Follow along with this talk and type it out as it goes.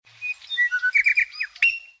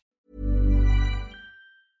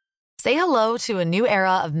Say hello to a new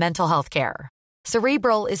era of mental health care.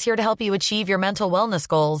 Cerebral is here to help you achieve your mental wellness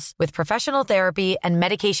goals with professional therapy and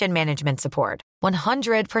medication management support.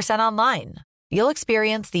 100% online. You'll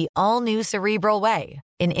experience the all-new Cerebral Way,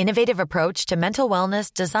 an innovative approach to mental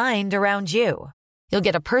wellness designed around you. You'll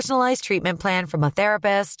get a personalized treatment plan from a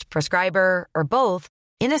therapist, prescriber, or both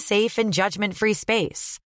in a safe and judgment-free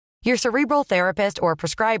space. Your Cerebral therapist or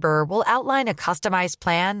prescriber will outline a customized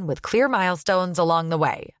plan with clear milestones along the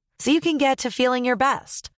way, so you can get to feeling your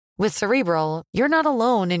best. With Cerebral, you're not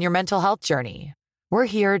alone in your mental health journey. We're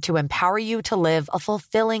here to empower you to live a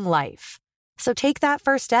fulfilling life. So take that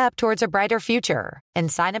first step towards a brighter future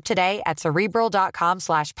and sign up today at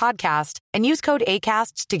Cerebral.com/podcast and use code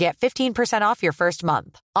ACAST to get 15% off your first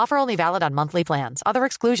month. Offer only valid on monthly plans. Other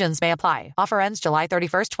exclusions may apply. Offer ends July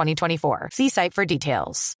 31st, 2024. See site for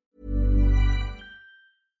details.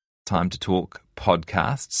 Time to talk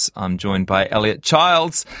podcasts. I'm joined by Elliott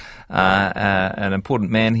Childs, an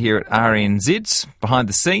important man here at RNZ, behind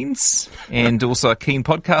the scenes, and also a keen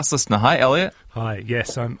podcast listener. Hi, Elliott. Hi,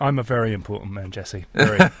 yes, I'm a very important man, Jesse.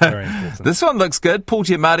 Very, very important. This one looks good. Paul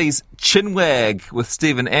Giamatti's CHINWAG with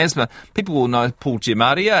Stephen Asma. People will know Paul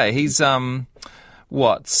Giamatti, eh? He's,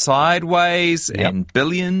 Sideways and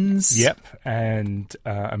Billions? Yep, and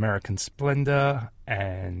American Splendor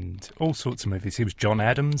and all sorts of movies. He was John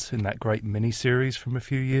Adams in that great miniseries from a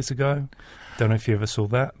few years ago. Don't know if you ever saw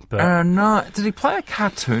that. But no. Did he play a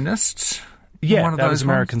cartoonist? Yeah, one of that those was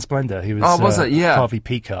American Splendor. He was, was it? Yeah. Harvey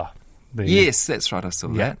Pekar. Yes, that's right. I saw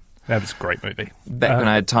that. That was a great movie. Back when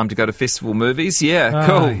I had time to go to festival movies. Yeah,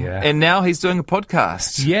 cool. Yeah. And now he's doing a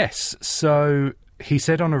podcast. Yes. So he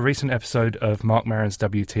said on a recent episode of Mark Maron's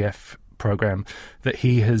WTF program that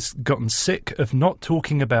he has gotten sick of not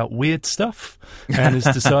talking about weird stuff and has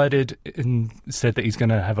decided instead that he's going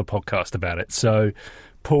to have a podcast about it. So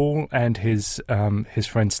Paul and his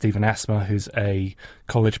friend Stephen Asma, who's a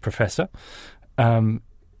college professor,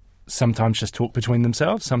 sometimes just talk between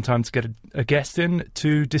themselves, sometimes get a guest in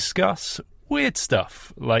to discuss weird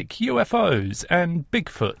stuff like UFOs and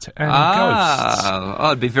Bigfoot and ghosts.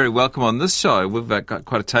 I'd be very welcome on this show. We've got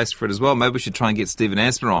quite a taste for it as well. Maybe we should try and get Stephen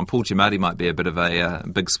Asma on. Paul Giamatti might be a bit of a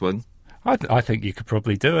big swing. I think you could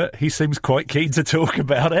probably do it. He seems quite keen to talk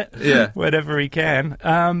about it whenever he can.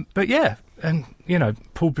 But yeah, and you know,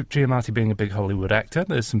 Paul Giamatti being a big Hollywood actor,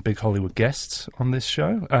 there's some big Hollywood guests on this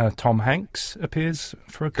show. Tom Hanks appears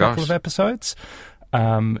for a couple of episodes.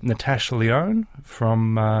 Natasha Lyonne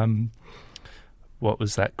from... what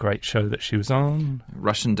was that great show that she was on?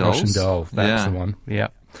 Russian Dolls. Russian Doll, that's the one, yeah.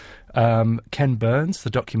 Ken Burns,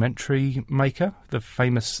 the documentary maker, the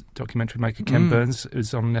famous documentary maker Ken Burns,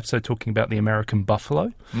 is on an episode talking about the American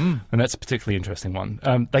buffalo, and that's a particularly interesting one.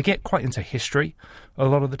 They get quite into history a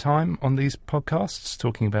lot of the time on these podcasts,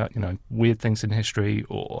 talking about, you know, weird things in history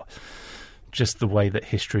or just the way that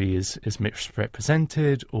history is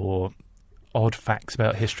misrepresented or odd facts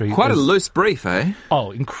about history. Quite a loose brief, eh?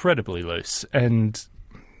 Oh, incredibly loose, and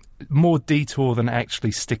more detour than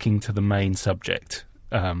actually sticking to the main subject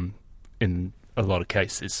in a lot of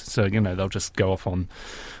cases. So, you know, they'll just go off on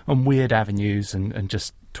weird avenues and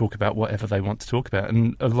just talk about whatever they want to talk about.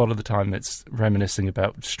 And a lot of the time it's reminiscing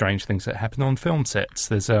about strange things that happen on film sets.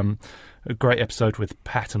 There's a great episode with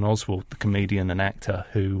Patton Oswalt, the comedian and actor,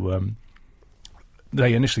 who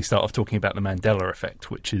they initially start off talking about the Mandela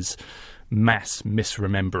effect, which is mass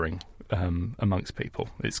misremembering amongst people.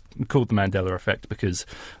 It's called the Mandela effect because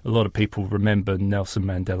a lot of people remember Nelson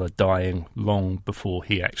Mandela dying long before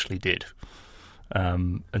he actually did.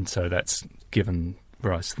 And so that's given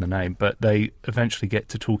rise to the name. But they eventually get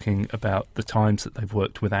to talking about the times that they've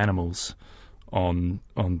worked with animals on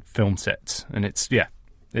film sets. And it's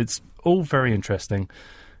all very interesting.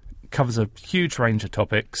 Covers a huge range of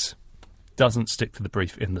topics. Doesn't stick to the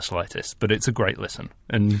brief in the slightest, but it's a great listen.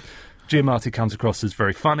 And Giamatti comes across as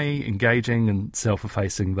very funny, engaging, and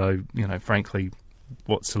self-effacing, though, you know, frankly,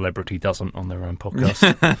 what celebrity doesn't on their own podcast?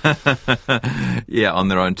 Yeah, on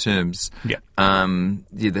their own terms. Yeah.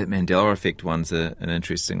 That Mandela effect one's an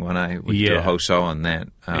interesting one, eh? We do a whole show on that.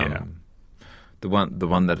 The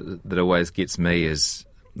one that always gets me is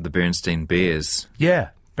the Bernstein Bears. Yeah,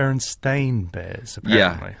 Bernstein Bears,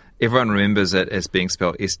 apparently. Yeah. Everyone remembers it as being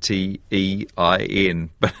spelled S-T-E-I-N,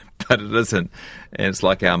 but it isn't. And it's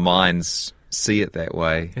like our minds see it that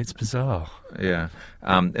way. It's bizarre. Yeah.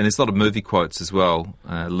 And there's a lot of movie quotes as well.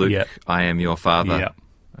 Luke, I am your father.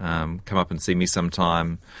 Come up and see me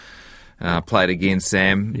sometime. Play it again,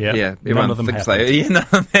 Sam. Yeah. Everyone none of them thinks happened. none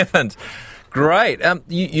of them happened. Great.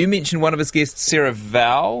 You mentioned one of his guests, Sarah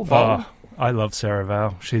Vowell. Oh, I love Sarah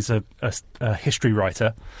Vowell. She's a history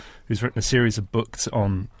writer who's written a series of books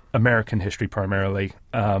on American history primarily,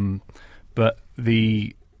 but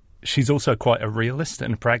she's also quite a realist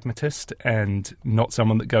and a pragmatist, and not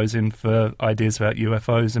someone that goes in for ideas about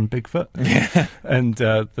UFOs and Bigfoot. Yeah. And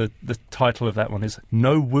the title of that one is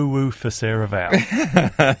No Woo Woo for Sarah Val.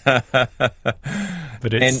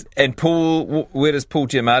 But it's and Paul, where does Paul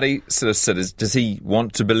Giamatti sort of sit? Does he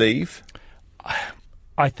want to believe?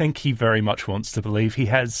 I think he very much wants to believe. He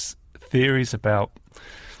has theories about.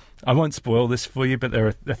 I won't spoil this for you, but there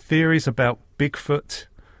are theories about Bigfoot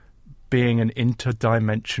being an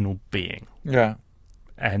interdimensional being. Yeah.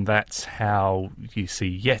 And that's how you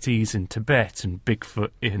see Yetis in Tibet and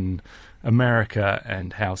Bigfoot in America,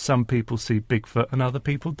 and how some people see Bigfoot and other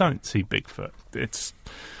people don't see Bigfoot.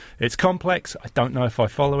 It's complex. I don't know if I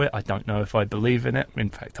follow it. I don't know if I believe in it.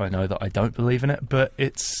 In fact, I know that I don't believe in it, but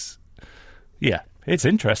it's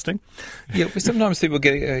interesting. Yeah, sometimes people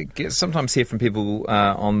get sometimes hear from people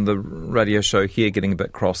on the radio show here getting a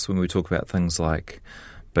bit cross when we talk about things like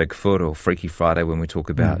Bigfoot or Freaky Friday, when we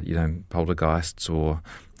talk about poltergeists or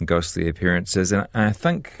ghostly appearances. And I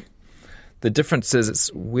think the difference is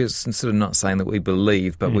we're sort of not saying that we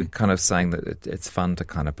believe, but we're kind of saying that it's fun to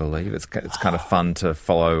kind of believe. It's kind of fun to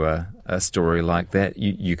follow a story like that.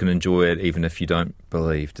 You can enjoy it even if you don't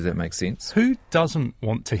believe. Does that make sense? Who doesn't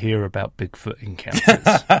want to hear about Bigfoot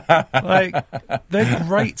encounters? They're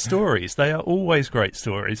great stories. They are always great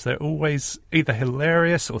stories. They're always either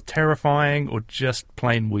hilarious or terrifying or just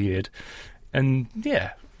plain weird. And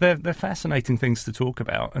yeah, they're fascinating things to talk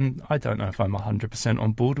about. And I don't know if I'm 100%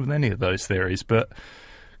 on board with any of those theories, but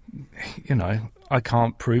I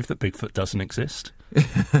can't prove that Bigfoot doesn't exist.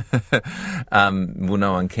 Well,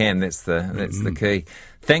 no one can. That's the key.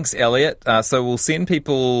 Thanks, Elliott. So we'll send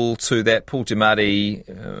people to that Paul Giamatti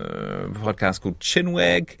podcast called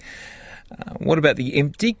CHINWAG. What about the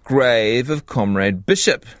empty grave of Comrade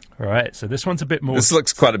Bishop? All right, so this one's a bit more. This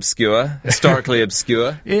looks quite obscure, historically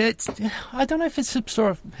obscure. I don't know if it's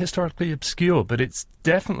historically obscure, but it's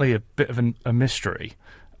definitely a bit of a mystery.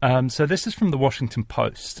 So this is from the Washington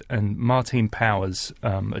Post, and Martine Powers,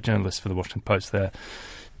 a journalist for the Washington Post there,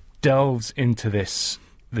 delves into this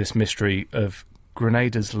mystery of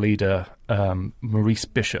Grenada's leader, Maurice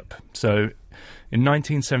Bishop. So in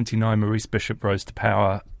 1979, Maurice Bishop rose to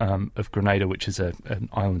power of Grenada, which is an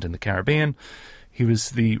island in the Caribbean. He was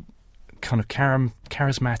the kind of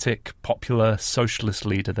charismatic, popular socialist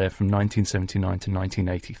leader there from 1979 to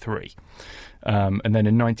 1983. And then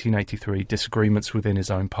in 1983, disagreements within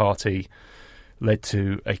his own party led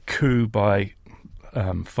to a coup by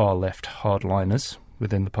far-left hardliners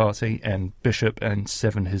within the party, and Bishop and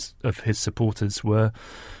 7 of his supporters were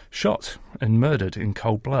shot and murdered in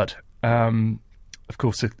cold blood. Of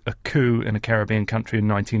course, a coup in a Caribbean country in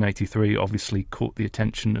 1983 obviously caught the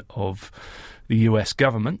attention of the US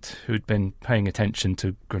government, who'd been paying attention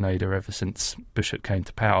to Grenada ever since Bishop came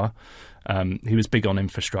to power. He was big on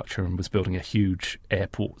infrastructure and was building a huge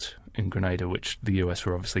airport in Grenada, which the US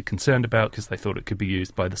were obviously concerned about because they thought it could be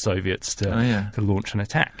used by the Soviets to launch an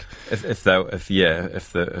attack. If there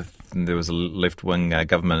was a left-wing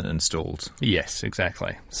government installed. Yes,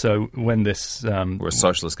 exactly. So when this... or a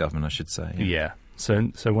socialist government, I should say. Yeah.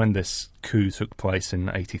 So when this coup took place in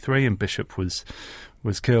 83 and Bishop was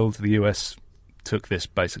killed, the US took this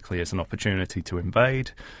basically as an opportunity to invade,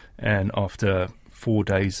 and after 4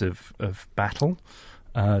 days of battle,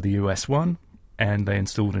 the US won, and they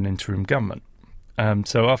installed an interim government.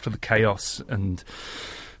 So after the chaos and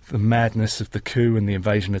the madness of the coup and the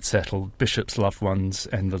invasion had settled, Bishop's loved ones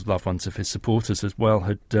and the loved ones of his supporters as well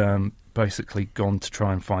had basically gone to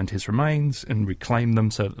try and find his remains and reclaim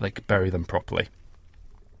them so that they could bury them properly.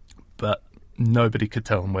 But nobody could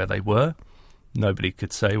tell them where they were. Nobody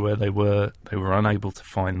could say where they were. They were unable to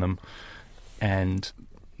find them, and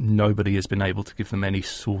nobody has been able to give them any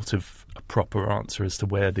sort of a proper answer as to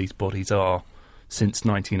where these bodies are since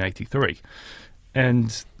 1983.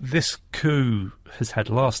 And this coup has had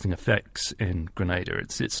lasting effects in Grenada.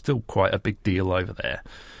 It's still quite a big deal over there.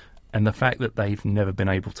 And the fact that they've never been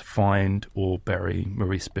able to find or bury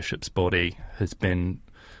Maurice Bishop's body has been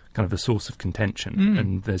kind of a source of contention.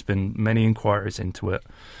 And there's been many inquiries into it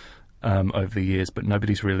over the years, but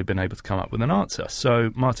nobody's really been able to come up with an answer.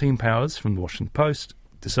 So Martine Powers from the Washington Post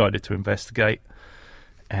decided to investigate,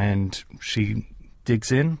 and she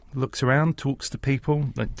digs in, looks around, talks to people.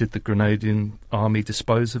 Like, did the Grenadian army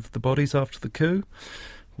dispose of the bodies after the coup?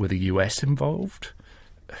 Were the US involved?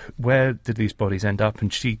 Where did these bodies end up?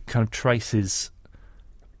 And she kind of traces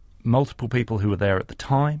multiple people who were there at the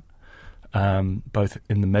time, both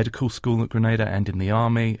in the medical school at Grenada and in the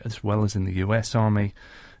army, as well as in the US Army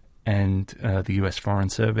and the US Foreign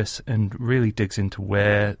Service, and really digs into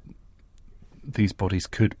where these bodies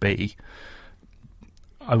could be.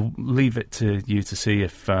 I'll leave it to you to see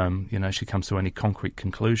if she comes to any concrete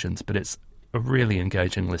conclusions, but it's a really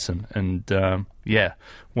engaging listen, and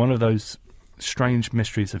one of those strange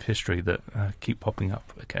mysteries of history that keep popping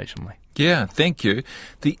up occasionally. Yeah, thank you.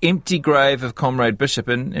 The Empty Grave of Comrade Bishop,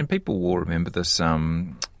 and people will remember this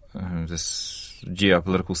this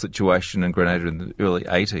geopolitical situation in Grenada in the early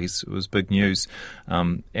 80s. It was big news,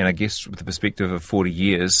 and I guess with the perspective of 40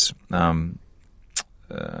 years, an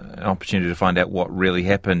opportunity to find out what really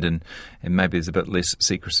happened, and maybe there's a bit less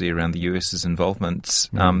secrecy around the US's involvement,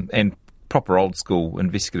 and proper old school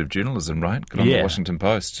investigative journalism, right? Good on the Washington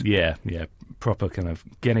Post. Yeah. Proper kind of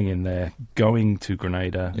getting in there, going to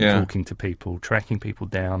Grenada, talking to people, tracking people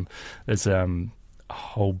down. There's a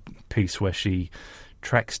whole piece where she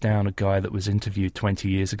tracks down a guy that was interviewed 20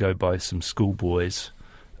 years ago by some schoolboys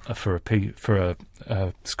for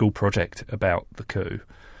a school project about the coup.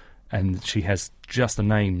 And she has just a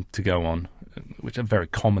name to go on, which is a very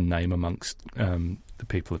common name amongst the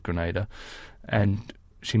people of Grenada. And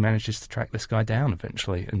she manages to track this guy down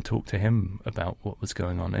eventually and talk to him about what was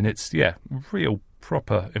going on. And it's, real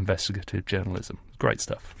proper investigative journalism. Great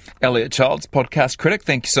stuff. Elliott Childs, podcast critic,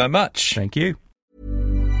 thank you so much. Thank you.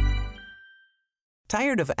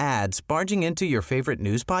 Tired of ads barging into your favorite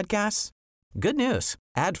news podcasts? Good news.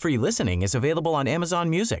 Ad-free listening is available on Amazon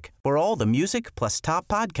Music for all the music plus top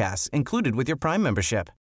podcasts included with your Prime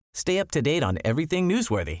membership. Stay up to date on everything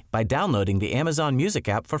newsworthy by downloading the Amazon Music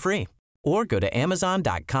app for free. Or go to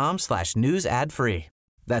amazon.com/news ad free.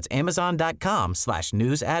 That's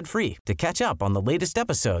amazon.com/news ad free to catch up on the latest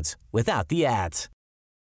episodes without the ads.